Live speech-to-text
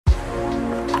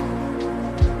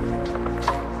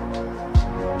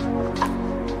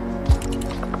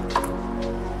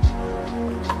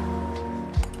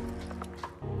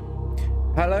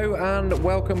Hello and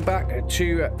welcome back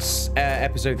to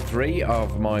episode 3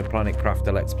 of my Planet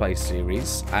Crafter Let's Play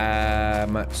series.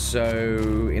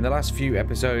 So in the last few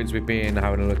episodes we've been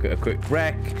having a look at a quick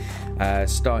wreck,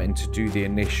 starting to do the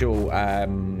initial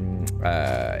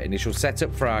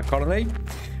setup for our colony.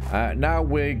 Now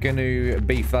we're going to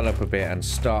beef that up a bit and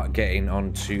start getting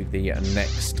onto the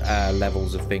next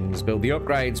levels of things, build the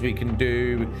upgrades we can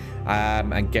do,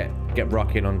 and get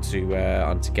rocking onto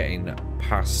getting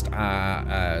past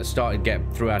starting get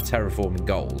through our terraforming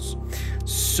goals.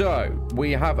 So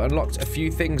we have unlocked a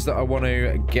few things that I want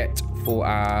to get for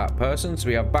our person. So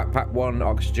we have backpack 1,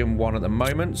 oxygen 1 at the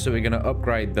moment, so we're going to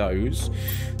upgrade those.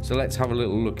 So let's have a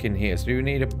little look in here. So we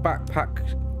need a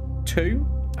backpack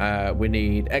 2. We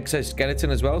need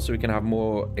exoskeleton as well, so we can have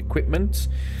more equipment,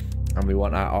 and we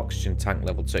want our oxygen tank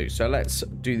level 2. So let's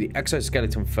do the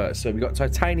exoskeleton first. So we've got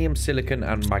titanium, silicon,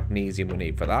 and magnesium we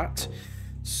need for that.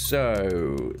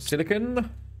 So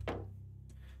silicon,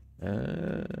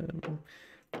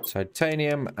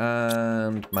 titanium,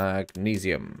 and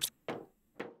magnesium.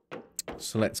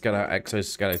 So let's get our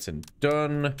exoskeleton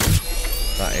done.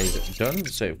 That is done.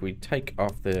 So if we take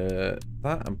off that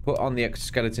and put on the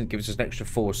exoskeleton, it gives us an extra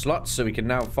 4 slots, so we can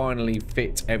now finally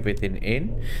fit everything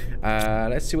in.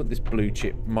 Let's see what this blue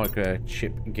chip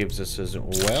microchip gives us as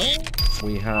well.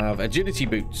 We have agility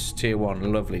boots tier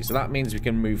 1, lovely. So that means we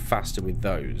can move faster with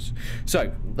those.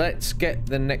 So let's get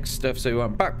the next stuff. So we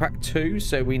want backpack 2.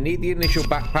 So we need the initial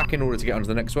backpack in order to get onto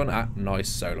the next one. Nice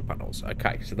solar panels.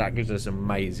 Okay, so that gives us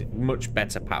amazing, much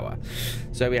better power.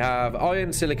 So we have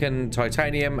iron, silicon,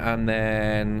 titanium, and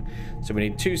then so we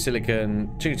need 2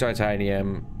 silicon, 2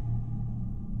 titanium,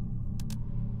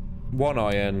 1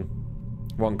 iron,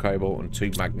 1 cobalt, and 2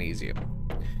 magnesium.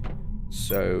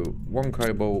 So 1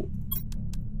 cobalt,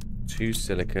 2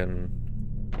 silicon,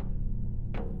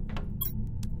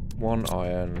 1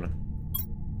 iron,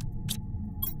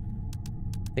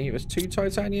 I think it was 2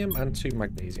 titanium and 2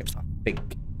 magnesium, I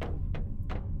think.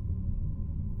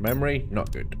 Memory,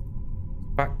 not good.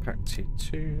 Backpack tier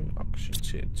 2, oxygen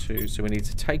tier 2. So we need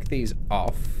to take these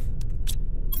off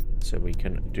so we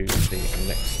can do the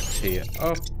next tier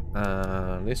up.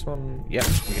 And this one, yep,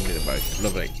 we can do them both.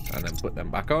 Lovely. And then put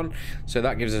them back on. So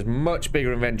that gives us much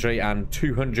bigger inventory and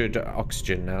 200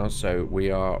 oxygen now. So we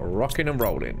are rocking and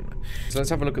rolling. So let's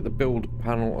have a look at the build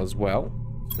panel as well.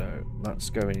 So that's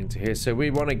going into here. So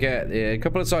we want to get a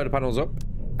couple of solar panels up.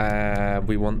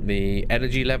 We want the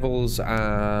energy levels,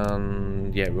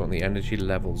 and yeah, we want the energy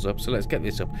levels up. So let's get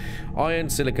this up.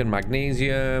 Iron, silicon,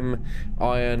 magnesium,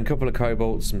 iron, couple of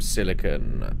cobalt, some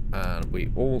silicon, and we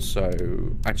also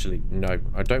actually no,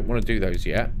 I don't want to do those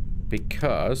yet,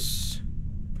 because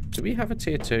do we have a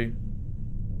tier 2?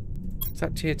 Is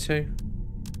that tier 2?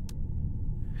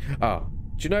 Oh,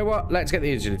 do you know what? Let's get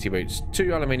the agility boots.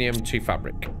 2 aluminium, 2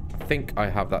 fabric. I think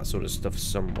I have that sort of stuff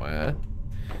somewhere.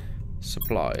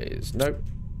 Supplies, nope.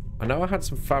 I know I had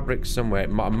some fabric somewhere.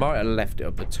 I might have left it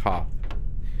up the top.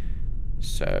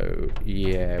 So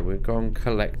yeah, we'll go and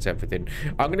collect everything.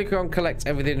 I'm gonna go and collect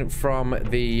everything from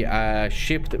the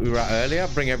ship that we were at earlier,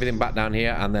 bring everything back down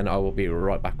here, and then I will be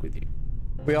right back with you.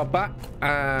 We are back,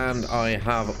 and I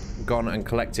have gone and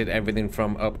collected everything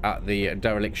from up at the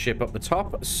derelict ship up the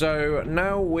top. So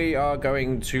now we are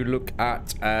going to look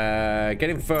at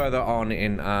getting further on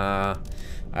in our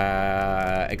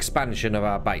expansion of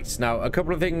our base. Now, a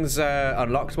couple of things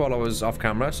unlocked while I was off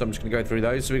camera, so I'm just going to go through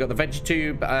those. So we got the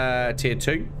VeggieTube tier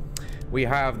 2. We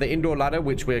have the indoor ladder,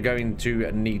 which we're going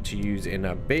to need to use in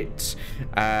a bit.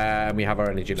 We have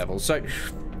our energy levels. So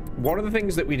one of the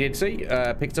things that we did see,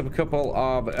 picked up a couple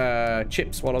of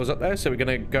chips while I was up there, so we're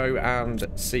going to go and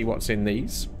see what's in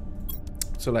these.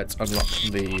 So let's unlock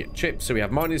the chips. So we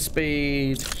have mining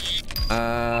speed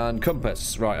and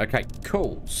compass. Right, okay,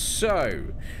 cool. So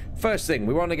first thing,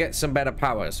 we want to get some better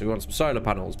power. So we want some solar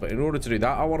panels, but in order to do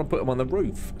that, I want to put them on the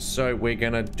roof. So we're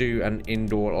going to do an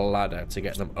indoor ladder to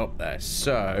get them up there.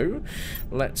 So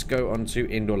let's go on to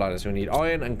indoor ladder. So we need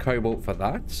iron and cobalt for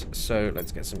that. So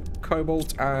let's get some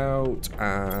cobalt out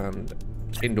and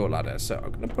indoor ladder. So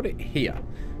I'm going to put it here.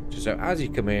 So as you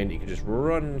come in, you can just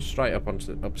run straight up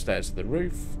onto upstairs to the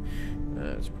roof.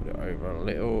 Let's put it over a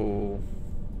little.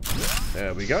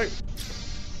 There we go.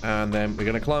 And then we're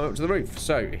going to climb up to the roof.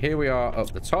 So here we are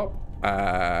up the top,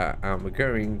 and we're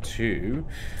going to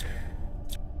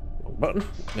button.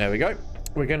 There we go.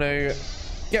 We're going to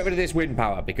get rid of this wind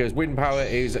power, because wind power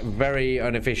is very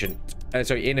inefficient.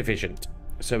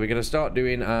 So we're going to start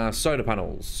doing our solar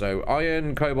panels. So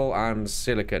iron, cobalt, and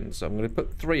silicon. So I'm going to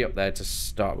put 3 up there to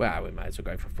start. Well, we might as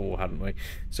well go for 4, hadn't we?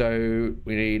 So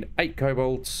we need 8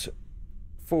 cobalt,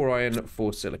 4 iron,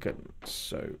 4 silicon.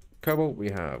 So cobalt. We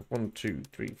have 1, 2,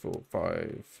 3, 4,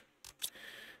 5.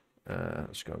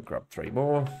 Let's go and grab 3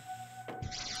 more.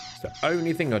 The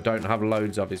only thing I don't have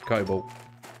loads of is cobalt.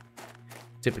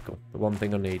 Typical. The one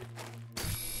thing I need.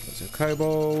 That's a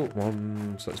cobalt.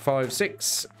 1. So that's 5,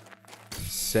 6,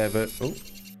 7. Oh,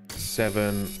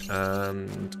 7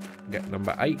 and get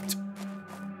number 8.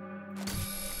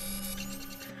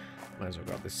 Might as well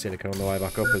grab this silicon on the way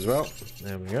back up as well.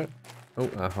 There we go. Oh,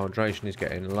 our hydration is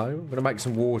getting low. I'm going to make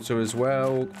some water as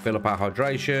well. Fill up our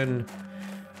hydration.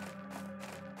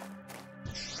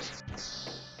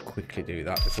 Quickly do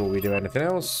that before we do anything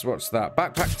else. What's that?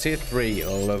 Backpack tier 3.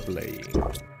 Lovely.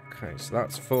 Okay, so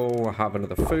that's full. I have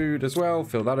another food as well.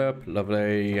 Fill that up.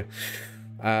 Lovely.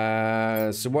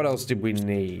 So what else did we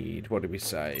need? What did we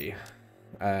say?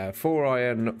 4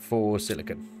 iron, 4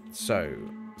 silicon. So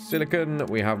silicon,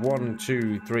 we have 1,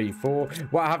 2, 3, 4.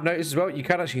 What I have noticed as well, you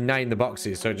can actually name the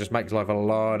boxes, so it just makes life a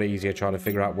lot easier trying to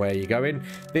figure out where you're going.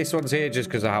 This one's here just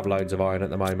because I have loads of iron at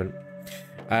the moment.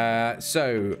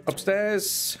 So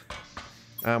upstairs,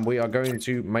 and we are going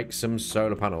to make some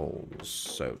solar panels.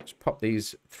 So let's pop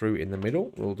these through in the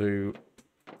middle. We'll do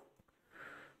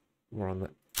more on the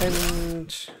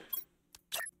end.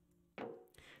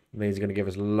 These are going to give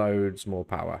us loads more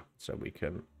power, so we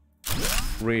can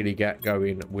really get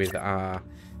going with our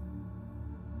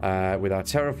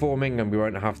terraforming, and we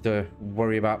won't have to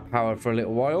worry about power for a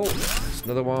little while. There's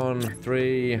another one,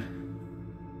 3.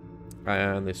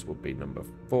 And this will be number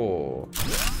 4.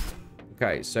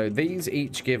 Okay, so these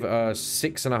each give us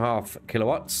 6.5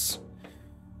 kilowatts.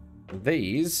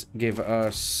 These give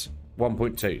us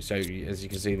 1.2. So as you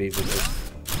can see, these are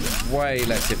just way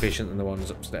less efficient than the ones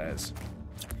upstairs,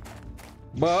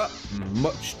 but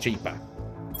much cheaper.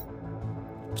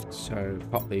 So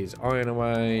pop these iron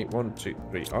away. 1, 2,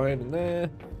 3 iron in there.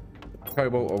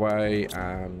 Cobalt away,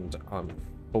 and I'm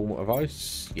full of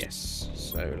ice. Yes,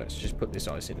 so let's just put this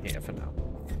ice in here for now.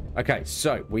 Okay,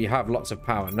 so we have lots of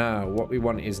power now. What we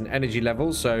want is an energy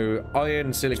level, so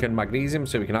iron, silicon, magnesium,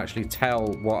 so we can actually tell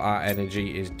what our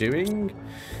energy is doing.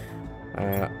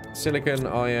 Silicon,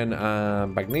 iron,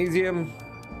 and magnesium.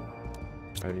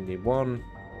 Only need 1.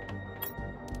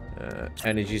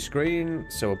 Energy screen,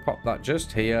 so we'll pop that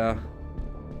just here.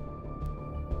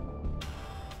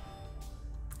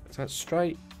 Is that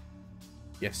straight?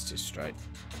 Yes, it's straight.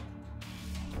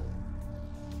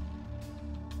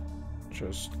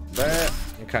 Just there.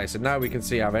 Okay, so now we can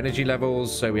see our energy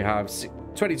levels. So we have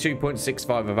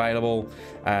 22.65 available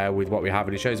with what we have,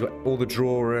 and it shows all the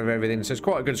drawer of everything. So it's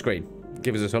quite a good screen.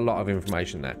 Gives us a lot of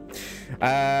information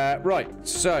there. Right,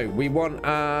 so we want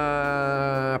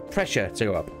our pressure to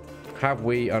go up. Have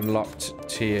we unlocked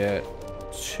tier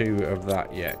 2 of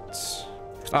that yet?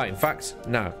 In fact,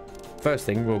 no. First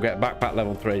thing, we'll get backpack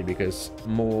level 3 because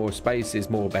more space is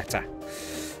more better.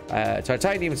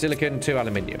 Titanium, silicon, 2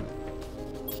 aluminium.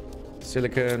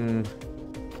 Silicon.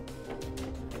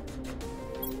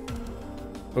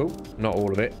 Oh, not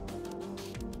all of it.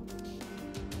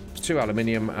 2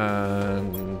 aluminium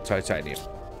and titanium.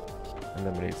 And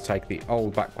then we need to take the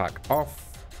old backpack off.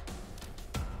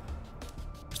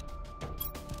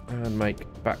 And make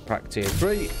backpack tier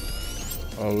 3.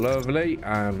 Oh, lovely.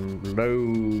 And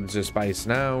loads of space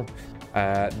now.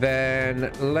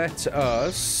 Then let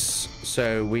us...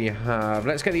 So we have...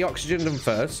 Let's get the oxygen done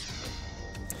first.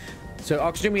 So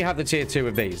oxygen, we have the tier 2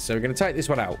 of these. So we're going to take this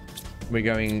one out. We're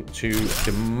going to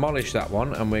demolish that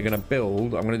one. And we're going to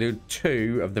build... I'm going to do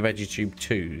 2 of the vegetube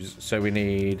 2s. So we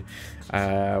need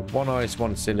 1 ice,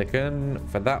 1 silicon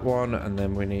for that one. And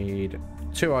then we need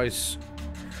 2 ice...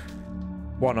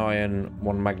 1 iron,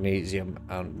 1 magnesium,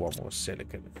 and 1 more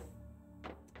silicon.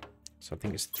 So I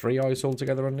think it's 3 ice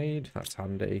altogether I need. That's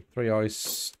handy. 3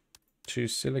 ice, 2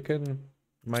 silicon,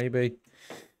 maybe.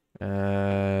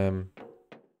 Couple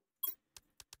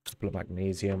of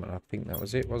magnesium, and I think that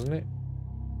was it, wasn't it?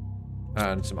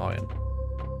 And some iron.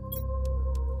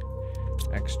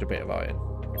 Extra bit of iron.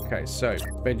 Okay, so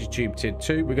vegetube tier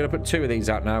 2. We're going to put 2 of these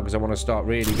out now because I want to start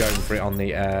really going for it on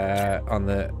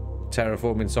the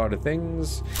terraforming side of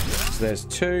things. So there's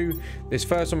 2. This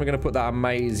first one, we're going to put that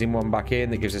amazing one back in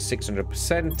that gives us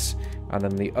 600%. And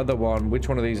then the other one, which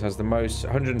one of these has the most?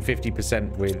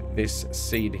 150% with this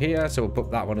seed here. So we'll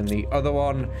put that one in the other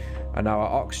one. And now our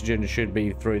oxygen should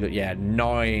be through the... Yeah,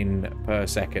 9 per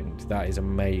second. That is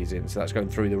amazing. So that's going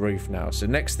through the roof now. So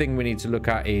next thing we need to look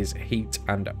at is heat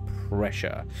and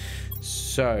pressure.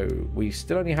 So we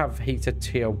still only have heater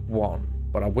tier 1.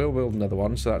 But I will build another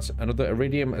one. So that's another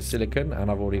iridium, a silicon, and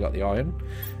I've already got the iron.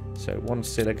 So 1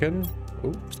 silicon.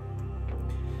 Ooh.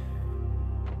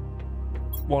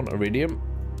 1 iridium.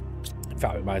 In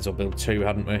fact, we might as well build 2,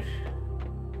 hadn't we?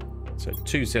 So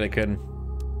 2 silicon.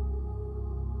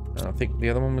 And I think the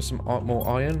other one was some more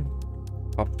iron.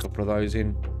 Pop a couple of those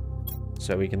in.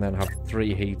 So we can then have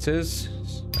 3 heaters.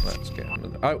 So let's get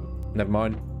another. Oh, never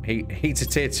mind. Heater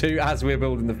tier 2 as we're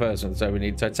building the first one. So we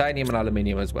need titanium and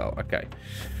aluminium as well. Okay.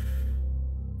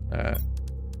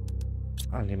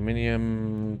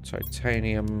 Aluminium,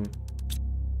 titanium.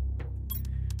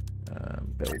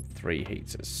 Build 3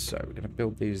 heaters. So we're going to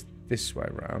build these this way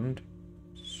around.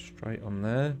 Straight on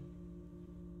there.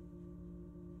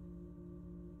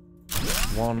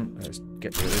 1. Let's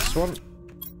get rid of this one.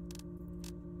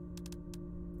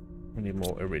 We need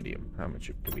more iridium. How much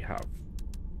do we have?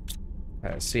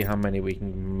 See how many we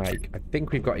can make. I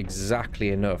think we've got exactly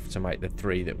enough to make the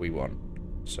 3 that we want.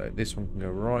 So this one can go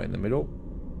right in the middle.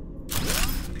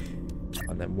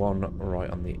 And then 1 right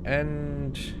on the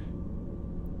end.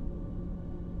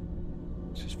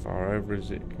 It's as far over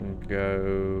as it can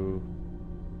go.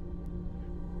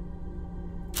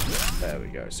 There we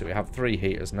go. So we have 3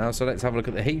 heaters now. So let's have a look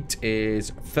at the heat. Is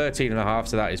 13.5,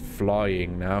 so that is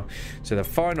flying now. So the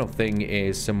final thing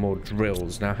is some more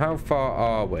drills. Now, how far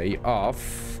are we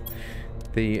off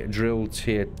the drill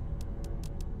tier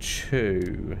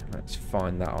 2? Let's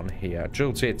find that on here.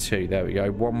 Drill tier 2. There we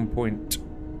go.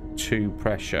 1.2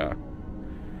 pressure.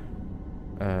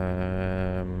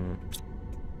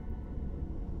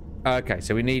 Okay,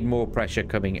 so we need more pressure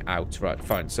coming out. Right,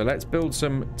 fine. So let's build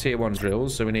some tier 1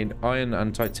 drills. So we need iron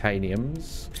and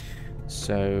titaniums.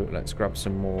 So let's grab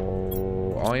some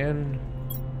more iron.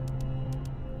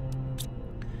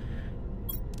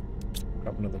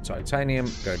 Grab another titanium.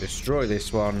 Go destroy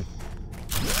this one.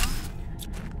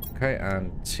 Okay,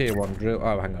 and tier 1 drill.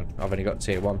 Oh, hang on. I've only got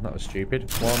tier 1. That was stupid.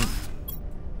 1,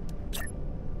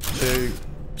 2,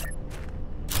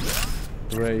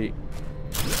 3,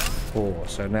 4.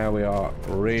 So now we are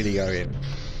really going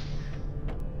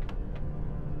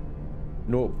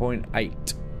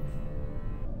 0.8.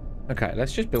 Okay,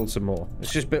 let's just build some more.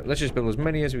 Let's just build as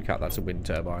many as we can. That's a wind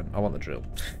turbine. I want the drill.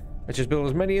 Let's just build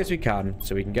as many as we can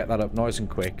so we can get that up nice and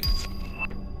quick.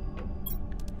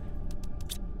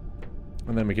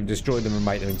 And then we can destroy them and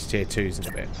make them into tier 2s in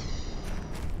a bit.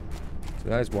 So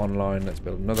there's one line. Let's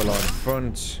build another line in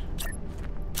front.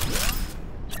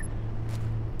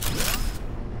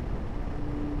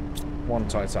 One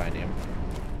titanium.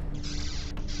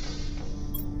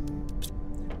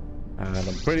 And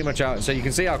I'm pretty much out. So you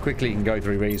can see how quickly you can go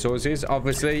through resources.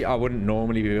 Obviously, I wouldn't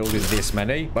normally be building this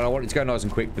many, but I want it to go nice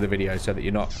and quick for the video so that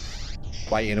you're not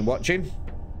waiting and watching.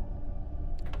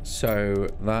 So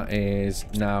that is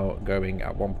now going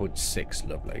at 1.6.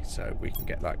 Lovely. So we can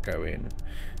get that going.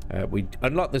 We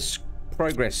unlock the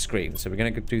progress screen. So we're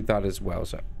going to do that as well.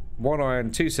 So 1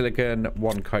 iron, 2 silicon,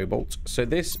 1 cobalt. So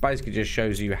this basically just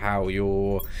shows you how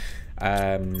you're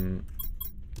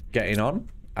getting on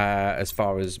as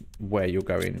far as where you're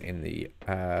going in the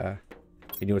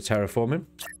in your terraforming.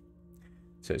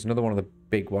 So it's another one of the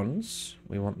big ones.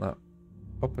 We want that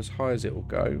up as high as it will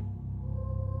go,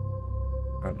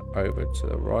 and over to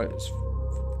the right. It's,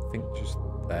 I think, just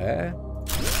there.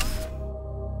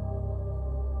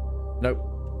 Nope.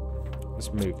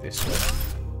 Let's move this one.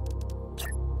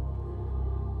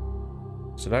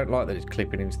 So I don't like that it's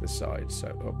clipping into the side. So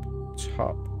up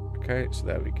top. Okay, so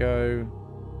there we go.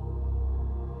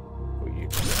 Put you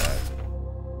just there.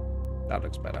 That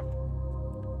looks better.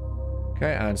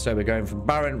 Okay, and so we're going from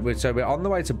barren. So we're on the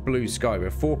way to blue sky.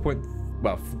 We're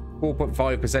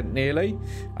 4.5% nearly.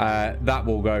 That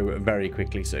will go very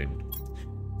quickly soon.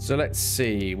 So let's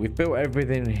see. We've built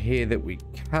everything here that we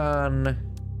can.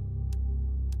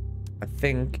 I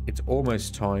think it's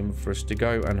almost time for us to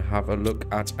go and have a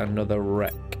look at another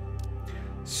wreck.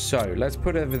 So let's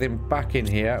put everything back in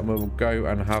here and we'll go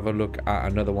and have a look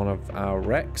at another one of our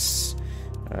wrecks.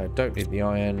 Don't need the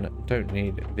iron, don't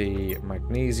need the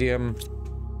magnesium.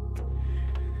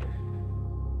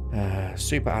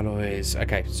 Super alloys.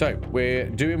 Okay, so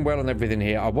we're doing well on everything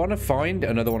here. I want to find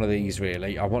another one of these,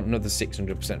 really. I want another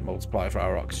 600% multiplier for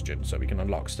our oxygen so we can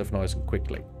unlock stuff nice and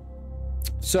quickly.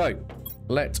 So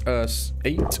let us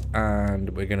eat, and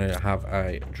we're going to have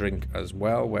a drink as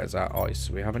well. Where's our ice?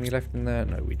 Do we have any left in there?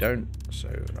 No, we don't. So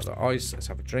another ice. Let's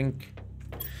have a drink.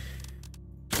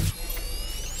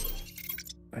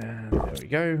 And there we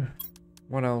go.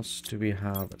 What else do we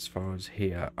have as far as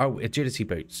here? Oh, agility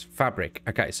boots. Fabric.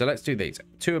 Okay, so let's do these.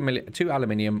 2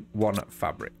 aluminium, 1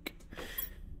 fabric.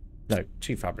 No,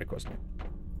 2 fabric, wasn't it?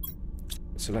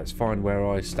 So let's find where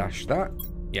I stashed that.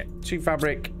 Yeah, 2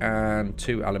 fabric and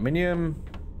 2 aluminium.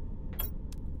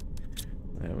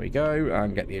 There we go.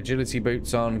 And get the agility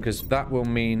boots on, because that will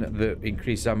mean that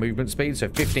increase our movement speed. So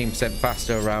 15%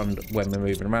 faster around when we're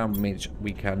moving around means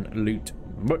we can loot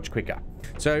much quicker.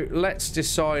 So let's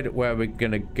decide where we're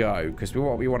gonna go, because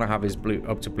what we want to have is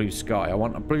up to blue sky. I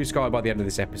want a blue sky by the end of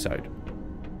this episode.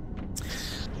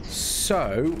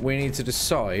 So we need to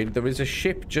decide. There is a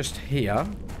ship just here,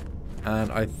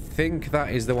 and I think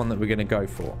that is the one that we're gonna go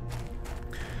for.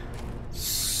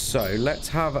 So let's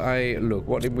have a look.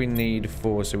 What did we need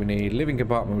for? So we need living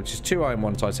compartment, which is 2 iron,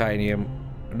 1 titanium,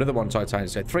 another 1 titanium.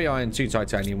 So 3 iron, 2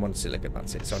 titanium, 1 silicon.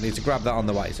 That's it. So I need to grab that on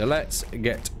the way. So let's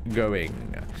get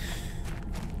going.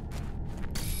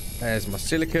 There's my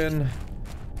silicon.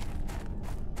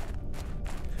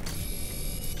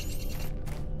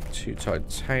 2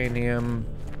 titanium.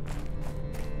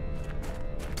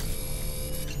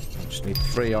 Just need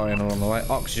 3 iron along the way.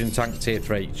 Oxygen tank tier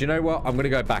 3. Do you know what? I'm going to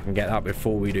go back and get that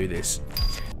before we do this.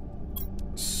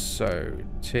 So,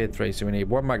 tier 3. So we need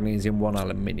 1 magnesium, 1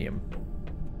 aluminium.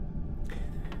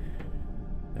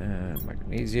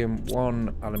 Magnesium,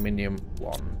 1 aluminium,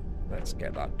 1. Let's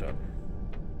get that done.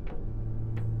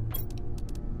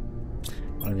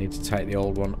 I need to take the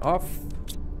old one off.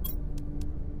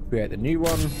 Create the new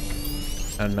one.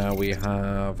 And now we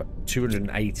have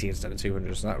 280 instead of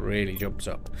 200, so that really jumps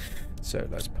up. So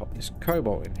let's pop this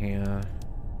cobalt in here.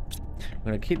 I'm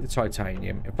going to keep the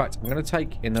titanium. In fact, I'm going to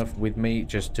take enough with me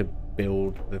just to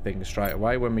build the thing straight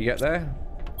away when we get there.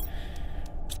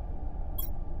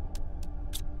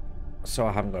 So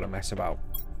I haven't got to mess about.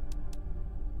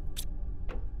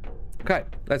 Okay,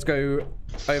 let's go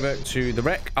over to the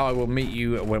wreck. I will meet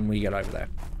you when we get over there.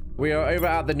 We are over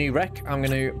at the new wreck. I'm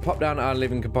going to pop down our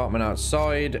living compartment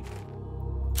outside.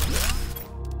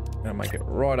 I'll make it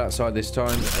right outside this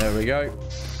time. There we go.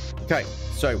 Okay,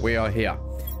 so we are here.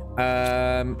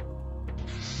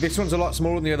 This one's a lot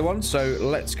smaller than the other one, so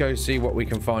let's go see what we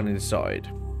can find inside.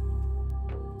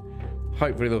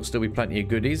 Hopefully there'll still be plenty of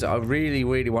goodies. I really,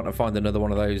 really want to find another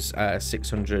one of those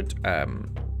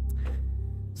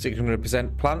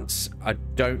 600% plants. I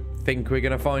don't think we're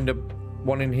going to find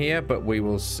one in here, but we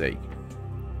will see.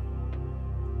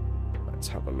 Let's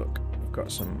have a look. We've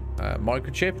got some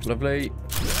microchip. Lovely.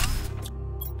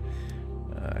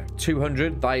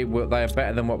 200. They are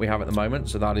better than what we have at the moment,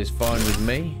 so that is fine with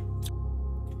me.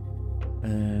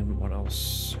 What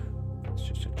else? It's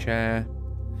just a chair.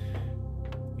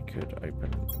 We could open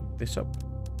this up.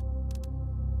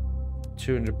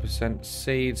 200%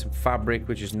 seed, some fabric,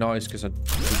 which is nice because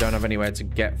we don't have anywhere to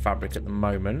get fabric at the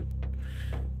moment.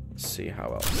 Let's see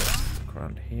how else. Let's look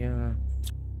around here.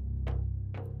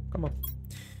 Come on.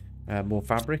 More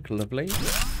fabric, lovely.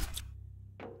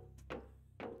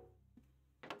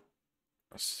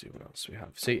 Let's see what else we have.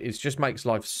 See, it just makes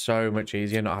life so much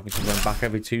easier not having to run back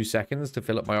every 2 seconds to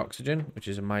fill up my oxygen, which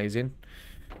is amazing.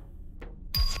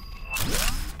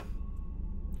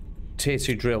 Tier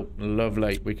 2 drill,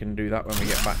 lovely. We can do that when we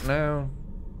get back now.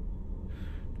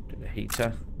 Do the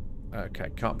heater. Okay,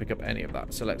 can't pick up any of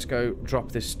that. So let's go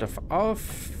drop this stuff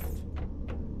off.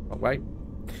 Oh, wait.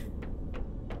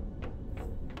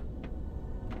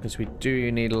 Because we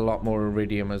do need a lot more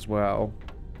iridium as well.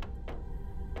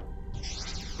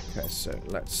 Okay, so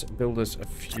let's build us a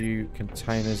few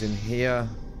containers in here.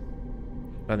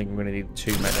 I think I'm going to need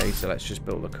 2 many, so let's just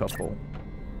build a couple.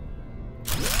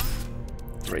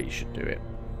 3 should do it.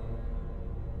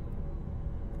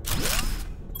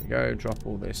 There we go. Drop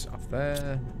all this off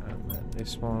there. And then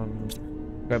this one.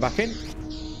 Go back in.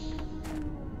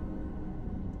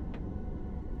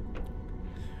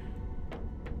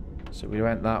 So we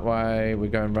went that way. We're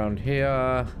going around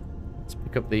here. Let's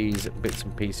pick up these bits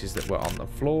and pieces that were on the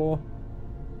floor.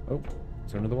 Oh,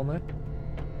 is there another one there?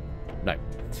 No.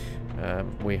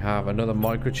 We have another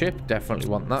microchip. Definitely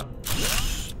want that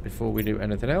before we do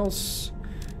anything else.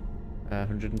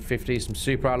 150, some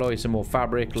super alloy, some more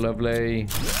fabric, lovely.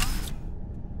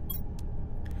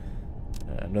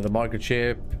 Another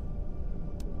microchip.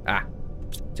 Ah,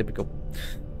 typical.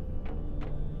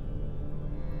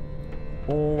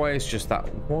 Always just that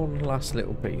one last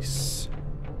little piece.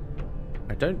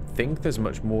 I don't think there's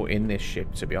much more in this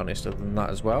ship, to be honest, other than that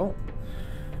as well.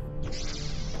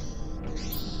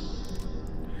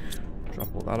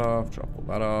 Drop all that off, drop all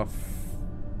that off.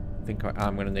 I think I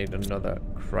am going to need another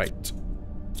crate.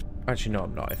 Actually, no,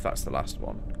 I'm not, if that's the last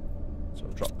one. So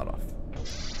I'll drop that off.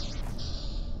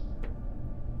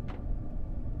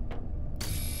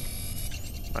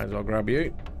 Might as well grab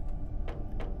you.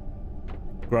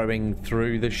 Growing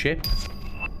through the ship.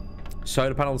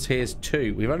 Solar panels, here's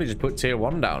 2. We've only just put tier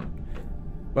 1 down.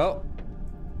 Well,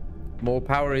 more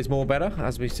power is more better,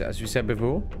 as we said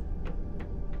before.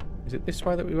 Is it this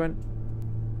way that we went?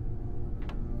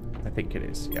 I think it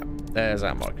is, yeah. There's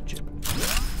our microchip.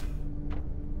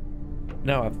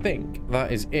 Now, I think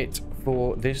that is it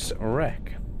for this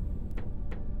wreck.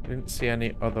 Didn't see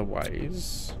any other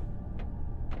ways.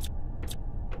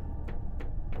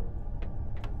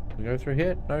 Can we go through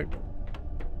here? Nope.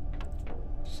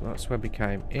 So that's where we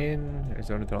came in. Is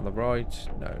there anything on the right?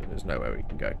 No, there's nowhere we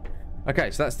can go.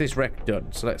 Okay, so that's this wreck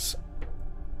done. So let's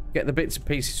get the bits and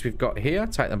pieces we've got here,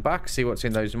 take them back, see what's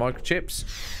in those microchips,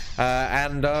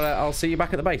 and I'll see you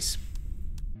back at the base.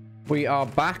 We are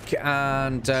back,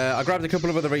 and I grabbed a couple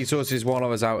of other resources while I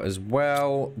was out as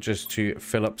well, just to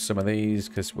fill up some of these,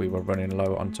 because we were running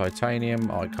low on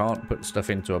titanium. I can't put stuff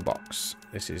into a box.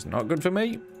 This is not good for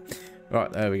me.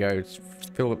 Right, there we go. Let's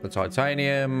fill up the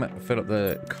titanium, fill up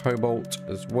the cobalt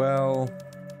as well.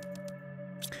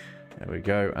 There we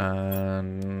go,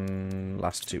 and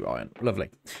last 2 iron. Lovely.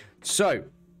 So,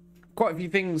 quite a few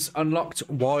things unlocked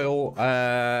while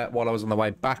I was on the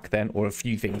way back then, or a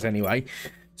few things anyway.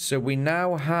 So we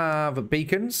now have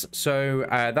beacons, so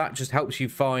that just helps you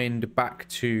find back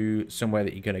to somewhere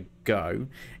that you're going to go.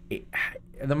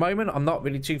 At the moment, I'm not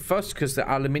really too fussed because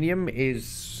the aluminium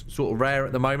is sort of rare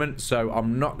at the moment, so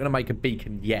I'm not going to make a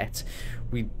beacon yet.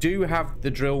 We do have the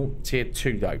drill tier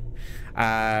 2 though.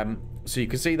 So you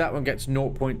can see that one gets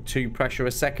 0.2 pressure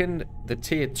a second. The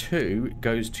tier 2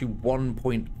 goes to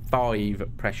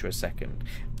 1.5 pressure a second,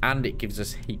 and it gives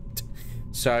us heat.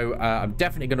 So I'm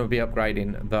definitely going to be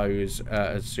upgrading those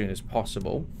as soon as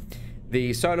possible.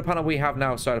 The solar panel we have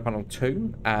now, solar panel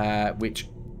 2, which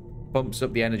bumps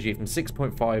up the energy from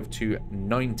 6.5 to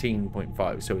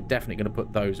 19.5. So we're definitely going to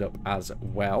put those up as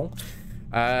well.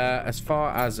 As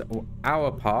far as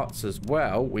our parts as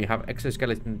well, we have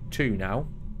exoskeleton 2 now.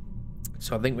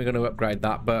 So I think we're going to upgrade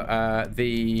that. But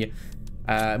the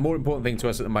more important thing to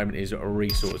us at the moment is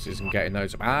resources and getting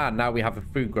those up. Now we have a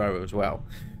food grower as well.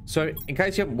 So in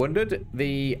case you haven't wondered,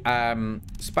 the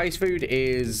space food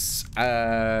is,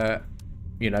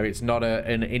 you know, it's not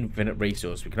an infinite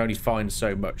resource. We can only find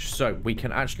so much. So we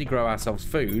can actually grow ourselves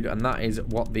food, and that is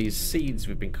what these seeds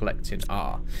we've been collecting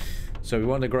are. So we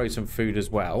want to grow some food as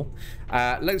well.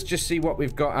 Let's just see what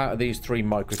we've got out of these 3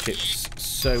 microchips.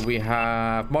 So we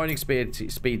have mining speed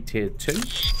tier 2.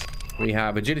 We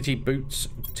have agility boots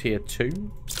tier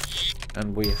 2.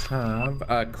 And we have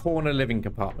a corner living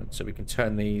compartment. So we can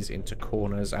turn these into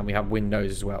corners, and we have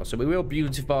windows as well. So we will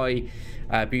beautify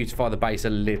the base a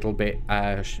little bit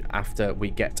after we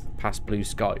get past blue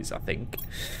skies, I think.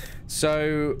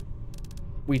 So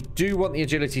we do want the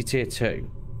agility tier 2.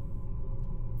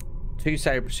 2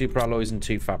 super alloys and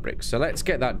 2 fabrics. So let's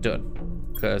get that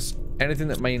done, because anything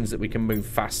that means that we can move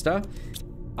faster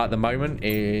at the moment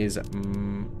is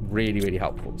really, really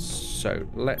helpful. So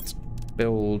let's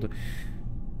build.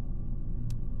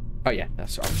 Oh yeah, I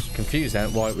was confused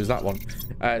then why it was that one.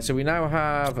 So we now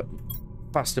have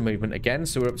faster movement again,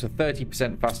 so we're up to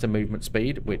 30% faster movement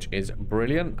speed, which is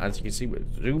brilliant. As you can see, we're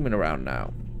zooming around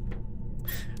now.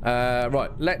 Right,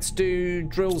 let's do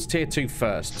drills tier 2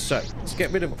 first. So let's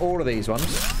get rid of all of these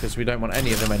ones, because we don't want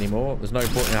any of them anymore. There's no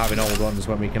point in having old ones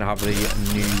when we can have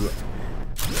the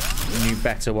new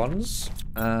better ones.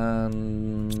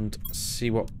 And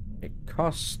see what it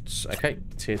costs. Okay,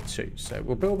 tier 2. So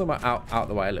we'll build them out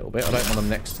the way a little bit. I don't want them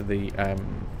next to the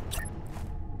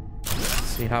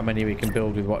see how many we can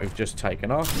build with what we've just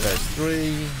taken off. There's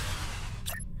 3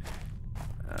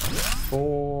 and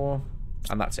 4,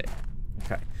 and that's it.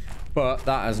 Okay, but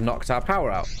that has knocked our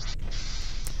power out,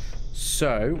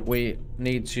 so we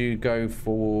need to go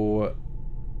for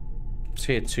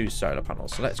tier 2 solar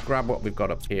panels. So let's grab what we've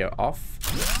got up here off,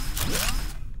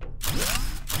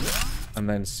 and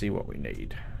then see what we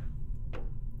need.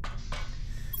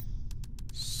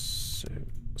 So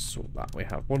sort that. We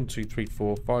have 1 2 3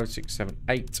 4 5 6 7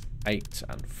 8 8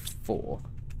 and 4.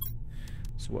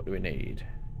 So what do we need?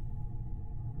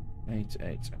 8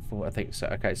 8 4, I think so.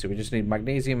 Okay, so we just need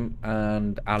magnesium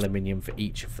and aluminium for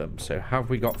each of them. So have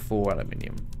we got 4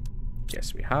 aluminium?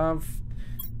 Yes, we have.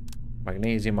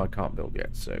 Magnesium I can't build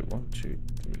yet. So 1 2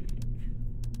 3.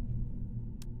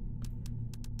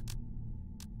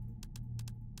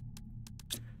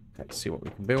 Let's see what we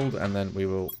can build, and then we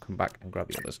will come back and grab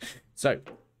the others. So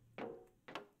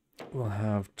we'll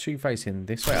have 2 facing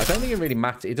this way. I don't think it really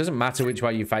matters. It doesn't matter which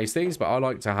way you face these, but I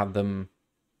like to have them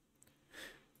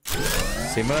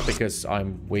similar because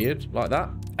I'm weird like that.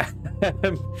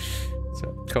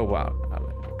 So cool. Wow.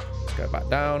 Let's go back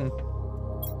down,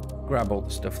 grab all the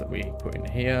stuff that we put in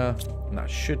here, and that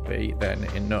should be then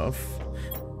enough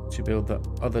to build the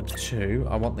other 2.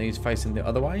 I want these facing the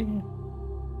other way.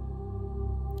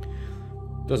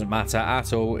 Doesn't matter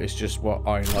at all. It's just what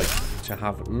I like to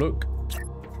have look.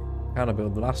 Can I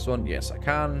build the last one? Yes, I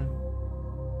can.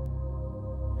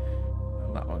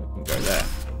 And that one can go there.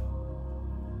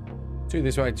 Two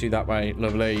this way, two that way.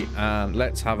 Lovely. And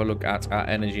let's have a look at our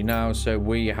energy now. So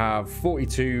we have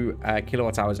 42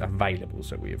 kilowatt hours available.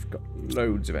 So we've got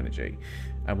loads of energy.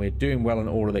 And we're doing well on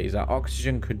all of these. Our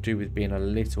oxygen could do with being a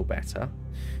little better.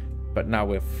 But now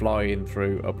we're flying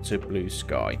through up to blue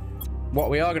sky. What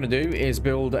we are going to do is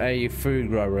build a food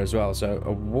grower as well. So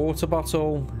a water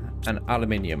bottle and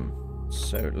aluminium.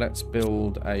 So let's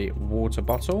build a water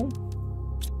bottle.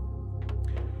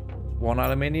 One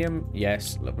aluminium.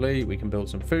 Yes, lovely. We can build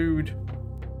some food.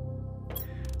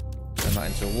 Turn that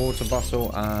into a water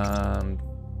bottle and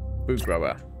food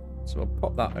grower. So we'll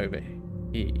pop that over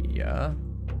here.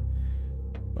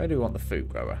 Where do we want the food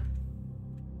grower?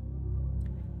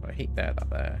 Oh, heat there, that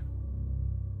there.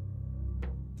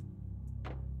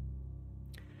 Do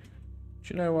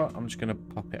you know what? I'm just going to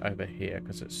pop it over here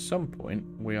because at some point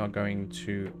we are going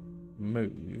to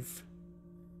move.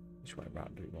 Which way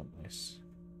around do we want this?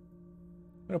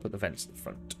 I'm going to put the vents at the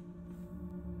front.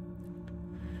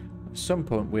 At some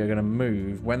point we are going to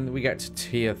move. When we get to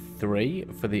tier 3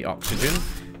 for the oxygen,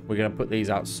 we're going to put these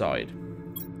outside.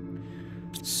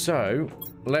 So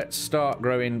let's start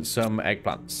growing some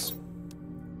eggplants.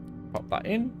 Pop that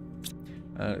in.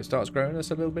 It starts growing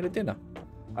us a little bit of dinner.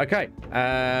 Okay,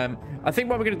 I think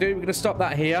what we're going to do, we're going to stop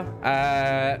that here.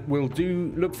 We'll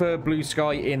look for blue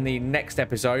sky in the next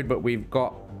episode, but we've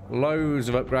got loads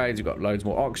of upgrades. We've got loads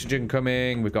more oxygen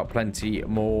coming. We've got plenty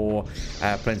more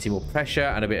pressure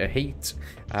and a bit of heat,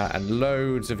 and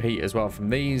loads of heat as well from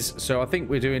these. So I think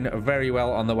we're doing very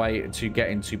well on the way to get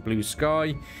into blue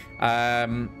sky.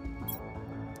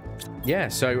 Yeah,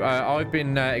 so I've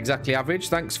been Exactly Average.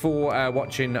 Thanks for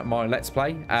watching my Let's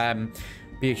Play.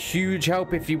 Be a huge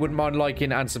help if you wouldn't mind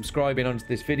liking and subscribing onto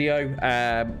this video.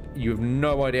 You have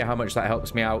no idea how much that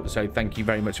helps me out, so thank you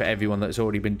very much for everyone that's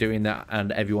already been doing that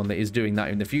and everyone that is doing that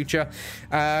in the future.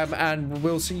 And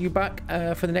we'll see you back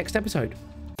for the next episode.